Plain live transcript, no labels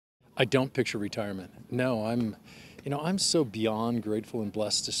I don't picture retirement. No, I'm so beyond grateful and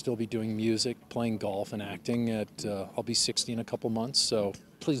blessed to still be doing music, playing golf, and acting. I'll be 60 in a couple months, so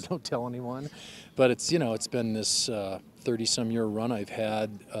please don't tell anyone. But it's been this 30-some year run I've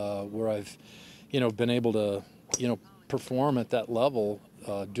had where I've, been able to, perform at that level,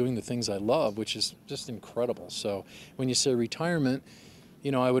 doing the things I love, which is just incredible. So when you say retirement,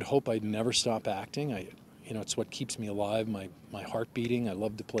 I would hope I'd never stop acting. It's what keeps me alive, my heart beating. I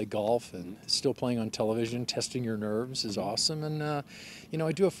love to play golf, and still playing on television, testing your nerves is awesome. And,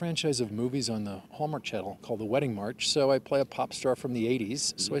 I do a franchise of movies on the Hallmark Channel called The Wedding March. So I play a pop star from the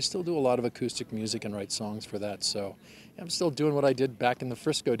 80s. So I still do a lot of acoustic music and write songs for that. So I'm still doing what I did back in the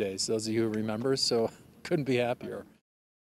Frisco days, those of you who remember. So couldn't be happier.